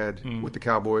in my head with the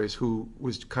Cowboys, who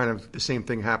was kind of the same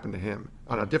thing happened to him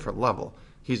on a different level.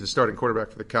 He's the starting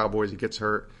quarterback for the Cowboys. He gets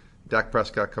hurt. Dak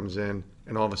Prescott comes in,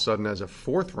 and all of a sudden, as a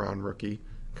 4th-round rookie,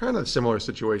 kind of a similar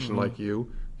situation like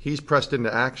you, he's pressed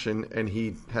into action, and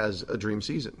he has a dream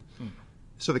season.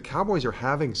 So the Cowboys are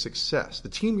having success. The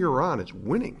team you're on is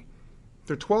winning.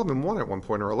 They're 12-1 at one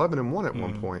point, or 11-1 at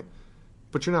one point,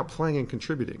 but you're not playing and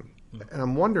contributing. And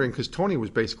I'm wondering, because Tony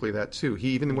was basically that too.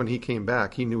 Even when he came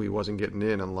back, he knew he wasn't getting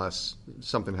in unless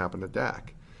something happened to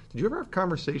Dak. Did you ever have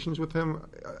conversations with him?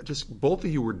 Just both of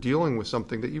you were dealing with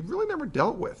something that you really never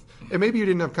dealt with. And maybe you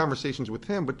didn't have conversations with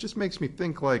him, but it just makes me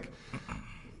think like,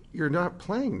 you're not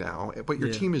playing now, but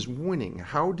your team is winning.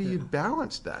 How do you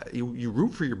balance that? You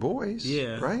root for your boys,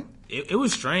 right? It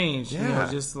was strange. You know,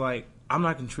 just like, I'm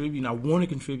not contributing. I want to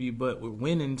contribute, but we're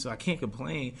winning, so I can't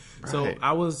complain. Right. So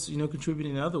I was, you know,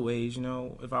 contributing in other ways. You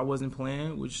know, if I wasn't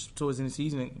playing, which towards the end of the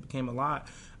season it became a lot,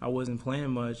 I wasn't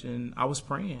playing much, and I was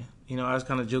praying. You know, I was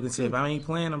kind of joking, saying, if I ain't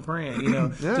playing, I'm praying, you know,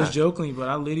 just jokingly. But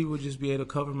I literally would just be able to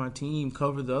cover my team,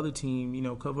 cover the other team, you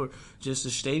know, cover just the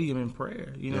stadium in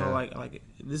prayer. You know, like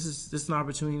this is an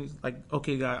opportunity. Like,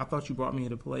 okay, God, I thought you brought me here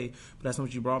to play, but that's not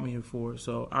what you brought me here for.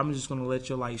 So I'm just going to let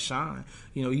your light shine,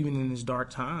 you know, even in this dark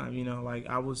time. You know, like,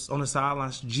 I was on the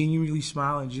sidelines genuinely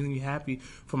smiling, genuinely happy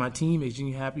for my teammates,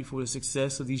 genuinely happy for the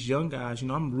success of these young guys. You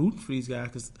know, I'm rooting for these guys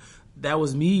because that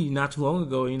was me not too long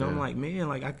ago. You know, I'm like, man,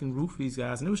 like, I can root for these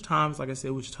guys. And there was times, like I said,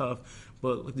 it was tough,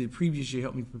 but the previous year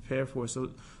helped me prepare for it.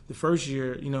 So the first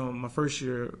year, you know, my first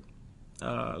year,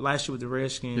 last year with the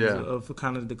Redskins, of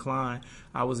kind of decline,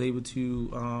 I was able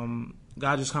to,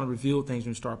 God just kind of revealed things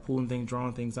and start pulling things,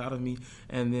 drawing things out of me.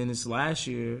 And then this last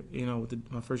year, you know,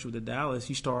 with my first year with the Dallas,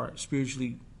 he started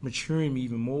spiritually maturing me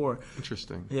even more.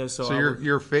 Interesting. Yeah. So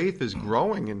your faith is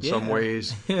growing in some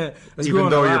ways, even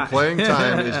though your playing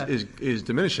time is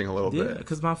diminishing a little bit. Yeah,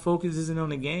 because my focus isn't on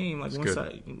the game. Like once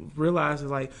I realize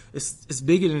it's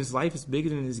bigger than his life, it's bigger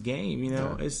than his game. You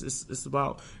know, it's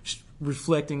about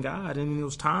reflecting God. And in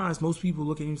those times, most people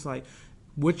look at him like,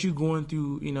 what you're going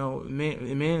through, you know,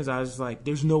 in man's eyes, is like,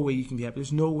 there's no way you can be happy.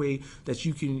 There's no way that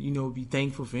you can, you know, be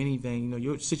thankful for anything. You know,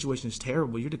 your situation is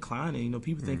terrible. You're declining. You know,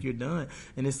 people think you're done.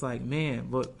 And it's like, man,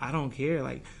 but I don't care.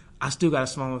 Like, I still got a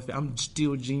smile on my face. I'm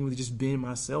still genuinely just being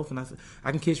myself. And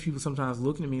I can catch people sometimes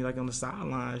looking at me, like, on the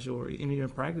sidelines or in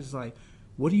practice, like,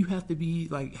 what do you have to be,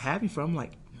 like, happy for? I'm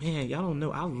like, man, y'all don't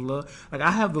know.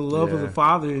 I have the love of the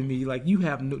Father in me. Like, you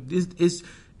have no,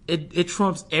 It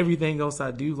trumps everything else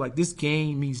I do. Like, this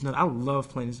game means nothing. I love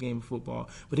playing this game of football,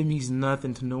 but it means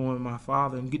nothing to knowing my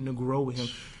Father and getting to grow with him.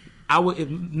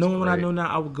 Knowing what I know now,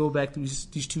 I would go back through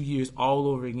these 2 years all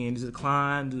over again. The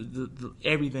decline, the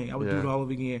everything. I would do it all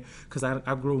over again because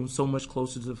I've grown so much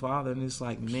closer to the Father. And it's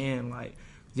like, man, like,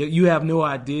 you have no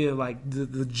idea, like,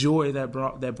 the joy that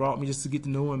brought me just to get to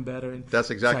know him better. And that's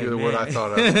exactly like, what I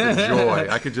thought of. The joy.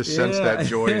 I could just sense that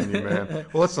joy in you, man.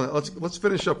 Well, let's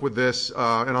finish up with this,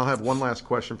 and I'll have one last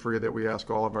question for you that we ask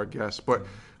all of our guests. But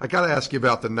I got to ask you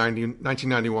about the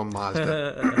 1991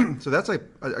 Mazda. So that's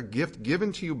a gift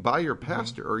given to you by your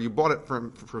pastor, or you bought it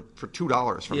for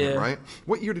 $2 from him, right?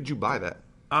 What year did you buy that?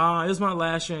 It was my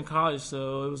last year in college,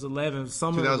 so it was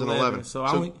summer 2011.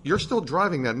 So you're still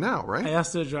driving that now, right? Hey, I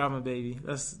still drive my baby.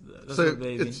 That's so my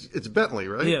baby. It's Bentley,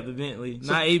 right? Yeah, the Bentley.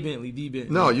 Not a Bentley, the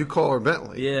Bentley. No, you call her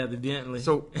Bentley. Yeah, the Bentley.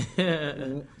 So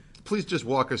please just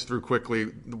walk us through quickly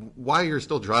why you're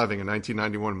still driving a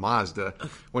 1991 Mazda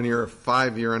when you're a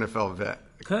 5-year NFL vet.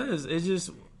 Because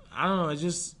I don't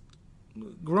know,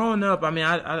 growing up, I mean,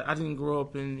 I didn't grow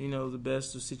up in, you know, the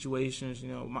best of situations. You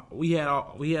know, we had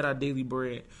our daily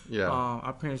bread. Yeah.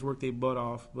 Our parents worked their butt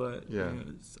off, but you know,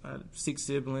 I had 6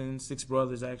 siblings, 6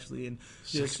 brothers actually, and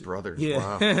 6 brothers.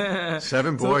 Yeah. Wow.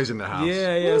 7 boys in the house.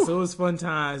 Yeah. Woo. So it was fun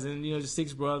times, and you know, just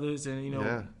 6 brothers, and you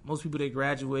know, most people they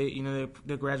graduate, you know,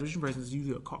 their graduation present is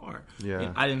usually a car. Yeah.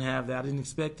 And I didn't have that. I didn't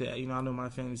expect that. You know, I know my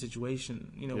family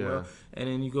situation. You know, well, and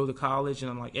then you go to college,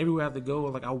 and I'm like, everywhere I have to go,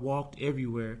 like I walked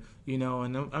everywhere. You know,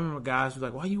 and I remember guys who were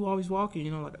like, why are you always walking?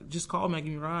 You know, like, just call me,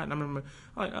 give me a ride. And I remember,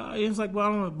 like, it was like, well, I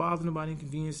don't want to bother nobody,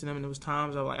 inconveniencing them. And there was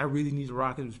times I was like, I really need to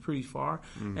rock it. It was pretty far.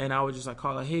 And I would just, like,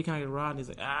 call, like, hey, can I get a ride? And he's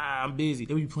like, I'm busy.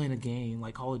 They would be playing a game,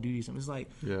 like Call of Duty or something. It's like,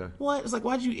 what? It's like,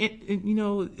 why'd you, you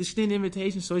know, extend the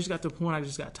invitation? So it just got to the point I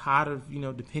just got tired of, you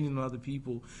know, depending on other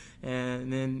people.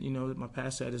 And then, you know, my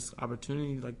pastor had this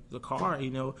opportunity, like the car, you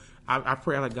know. I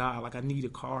pray like, God, like, I need a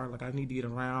car. Like, I need to get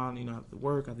around, you know, I have to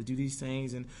work, I have to do these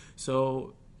things. And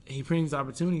so he brings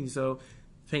opportunity. So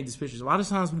paint these pictures. A lot of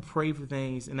times we pray for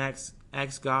things and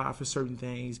ask God for certain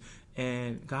things,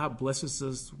 and God blesses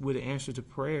us with an answer to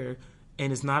prayer,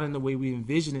 and it's not in the way we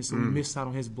envision it, so we miss out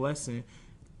on his blessing.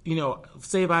 You know,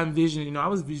 say if I envisioned, you know, I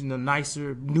was envisioning a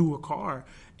nicer, newer car,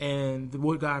 and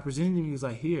what God presented to me was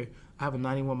like, here, I have a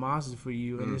 91 Mazda for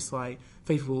you. And it's like,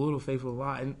 faithful a little, faithful a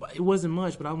lot. And it wasn't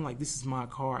much, but I'm like, this is my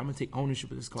car. I'm going to take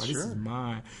ownership of this car. This is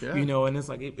mine. Yeah. You know, and it's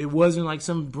like, it wasn't like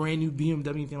some brand new BMW,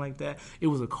 anything like that. It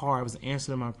was a car. It was an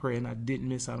answer to my prayer, and I didn't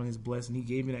miss out on his blessing. He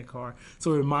gave me that car.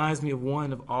 So it reminds me of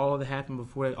all that happened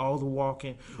before that, all the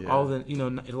walking, all the, you know,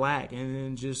 lack. And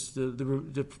then just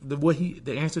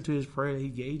the answer to his prayer that he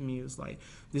gave me was like,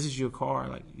 this is your car.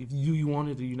 Like, if you want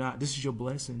it or you not, this is your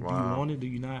blessing. Wow. Do you want it or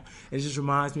you not? It just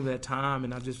reminds me of that time,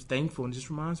 and I'm just thankful. And just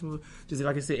reminds me of, just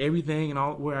like I said, everything and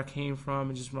all where I came from.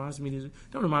 It just reminds me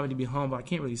don't remind me to be humble. I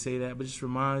can't really say that, but it just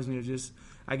reminds me of just,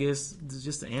 I guess,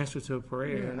 just the answer to a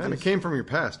prayer. And it came from your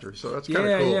pastor, so that's kind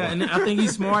of cool. Yeah, and I think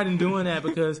he's smart in doing that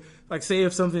because, like, say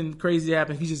if something crazy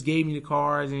happened, he just gave me the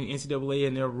cards and NCAA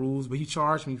and their rules, but he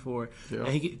charged me for it. Yeah. And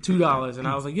he get $2, and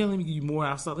I was like, let me give you more.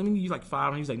 I was like, let me give you like $5,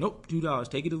 and he was like, nope, $2,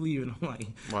 take it or leave it. And I'm like,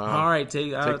 all right,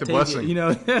 take the blessing. It, you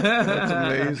know, that's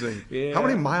amazing. Yeah. How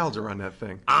many miles are on that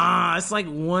thing? It's like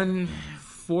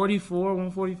 144,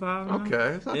 145. Now.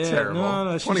 Okay, it's not terrible.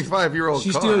 No, 25-year-old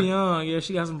She's car. still young. Yeah,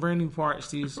 she got some brand new parts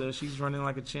too, so she's running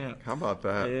like a champ. How about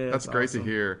that? Yeah, that's great to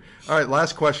hear. All right,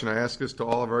 last question. I ask this to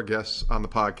all of our guests on the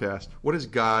podcast. What is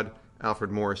God,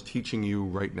 Alfred Morris, teaching you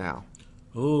right now?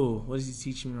 Oh, what is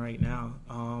he teaching me right now?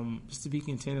 Just to be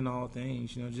content in all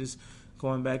things. You know, just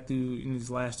going back through in these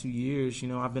last 2 years, you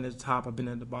know, I've been at the top, I've been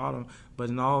at the bottom, but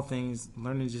in all things,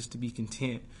 learning just to be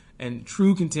content. And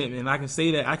true contentment. And I can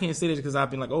say that. I can't say that because I've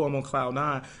been like, I'm on cloud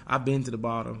 9. I've been to the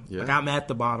bottom. Yeah. Like, I'm at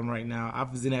the bottom right now.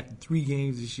 I've been at 3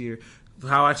 games this year.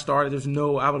 how I started,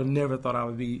 I would have never thought I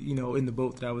would be, in the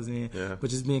boat that I was in. Yeah. But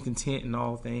just being content in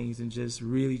all things and just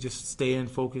really just staying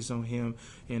focused on Him.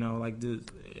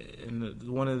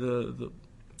 One of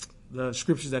the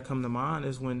scriptures that come to mind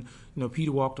is when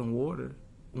Peter walked on water.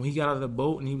 When he got out of the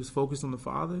boat and he was focused on the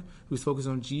Father, he was focused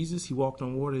on Jesus, he walked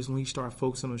on water. Is when he started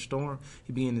focusing on the storm,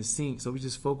 he began to sink. So we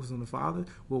just focus on the Father,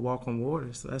 we'll walk on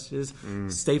water. So that's just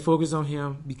stay focused on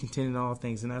Him, be content in all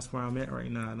things. And that's where I'm at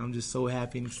right now. And I'm just so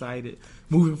happy and excited.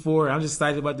 Moving forward, I'm just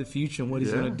excited about the future and what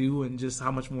He's going to do and just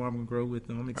how much more I'm going to grow with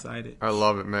Him. I'm excited. I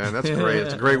love it, man. That's great.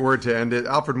 It's a great word to end it.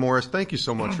 Alfred Morris, thank you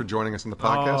so much for joining us on the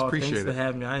podcast. Appreciate it. Thanks for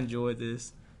having me. I enjoyed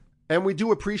this. And we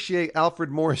do appreciate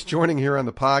Alfred Morris joining here on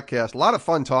the podcast. A lot of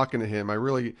fun talking to him. I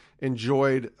really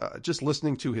enjoyed just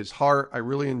listening to his heart. I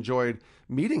really enjoyed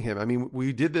meeting him. I mean,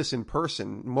 we did this in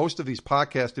person. Most of these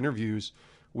podcast interviews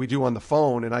we do on the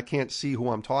phone, and I can't see who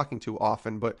I'm talking to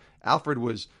often, but Alfred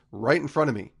was right in front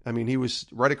of me. I mean, he was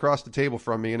right across the table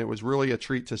from me, and it was really a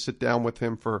treat to sit down with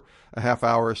him for a half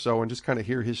hour or so and just kind of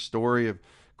hear his story of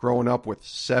growing up with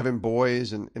 7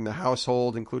 boys in the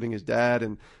household, including his dad,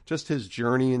 and just his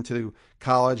journey into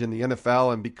college and the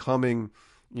NFL and becoming,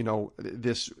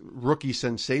 this rookie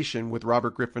sensation with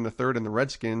Robert Griffin III and the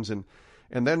Redskins, and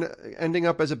then ending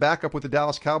up as a backup with the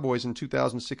Dallas Cowboys in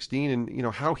 2016,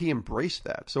 and how he embraced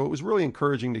that. So it was really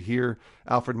encouraging to hear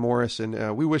Alfred Morris,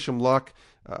 and we wish him luck,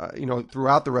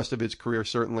 throughout the rest of his career,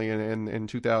 certainly in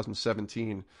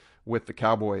 2017 with the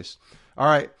Cowboys. All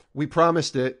right, we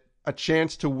promised it. A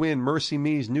chance to win Mercy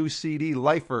Me's new CD,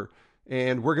 Lifer.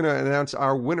 And we're going to announce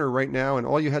our winner right now. And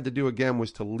all you had to do, again,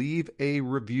 was to leave a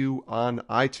review on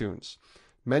iTunes.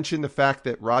 Mention the fact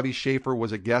that Robbie Schaefer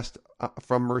was a guest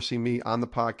from Mercy Me on the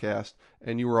podcast,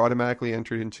 and you were automatically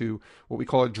entered into what we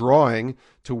call a drawing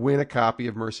to win a copy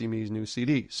of Mercy Me's new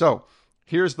CD. So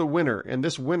here's the winner. And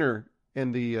this winner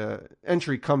and the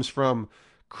entry comes from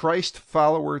Christ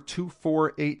Follower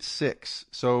 2486.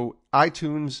 So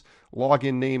iTunes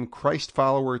login name Christ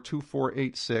Follower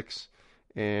 2486,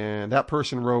 and that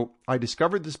person wrote, I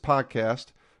discovered this podcast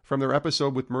from their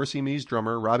episode with Mercy Me's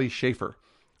drummer Robbie Schaefer.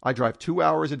 I drive 2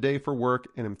 hours a day for work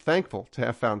and am thankful to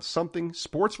have found something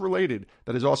sports related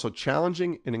that is also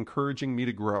challenging and encouraging me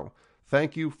to grow.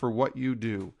 Thank you for what you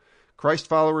do. Christ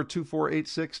Follower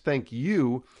 2486, thank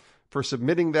you for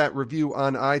submitting that review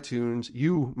on iTunes.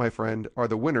 You, my friend, are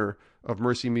the winner of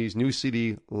Mercy Me's new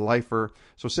CD, Lifer.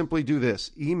 So simply do this.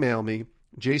 Email me,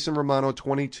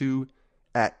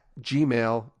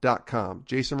 jasonromano22@gmail.com.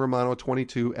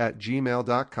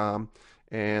 jasonromano22@gmail.com.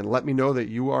 And let me know that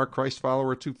you are Christ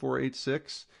Follower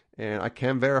 2486. And I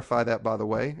can verify that, by the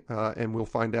way. And we'll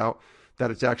find out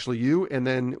that it's actually you. And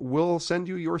then we'll send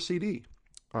you your CD.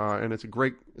 And it's a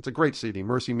great CD.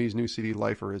 Mercy Me's new CD,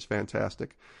 Lifer, is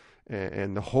fantastic.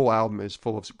 And the whole album is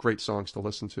full of great songs to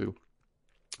listen to.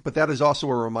 But that is also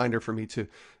a reminder for me to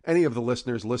any of the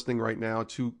listeners listening right now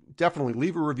to definitely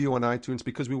leave a review on iTunes,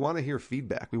 because we want to hear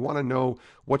feedback. We want to know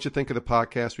what you think of the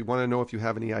podcast. We want to know if you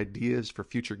have any ideas for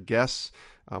future guests.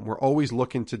 We're always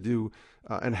looking to do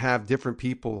and have different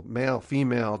people, male,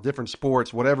 female, different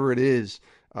sports, whatever it is,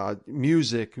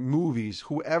 music, movies,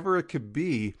 whoever it could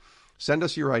be. Send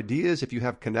us your ideas. If you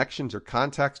have connections or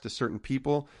contacts to certain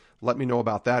people, let me know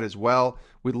about that as well.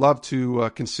 We'd love to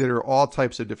consider all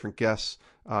types of different guests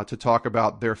to talk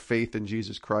about their faith in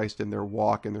Jesus Christ and their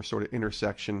walk and their sort of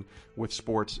intersection with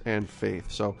sports and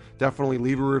faith. So definitely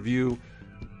leave a review.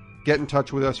 Get in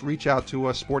touch with us. Reach out to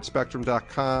us,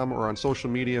 sportspectrum.com, or on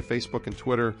social media, Facebook and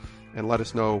Twitter, and let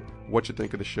us know what you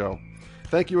think of the show.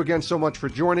 Thank you again so much for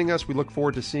joining us. We look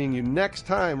forward to seeing you next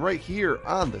time right here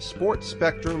on the Sports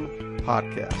Spectrum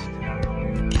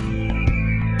Podcast.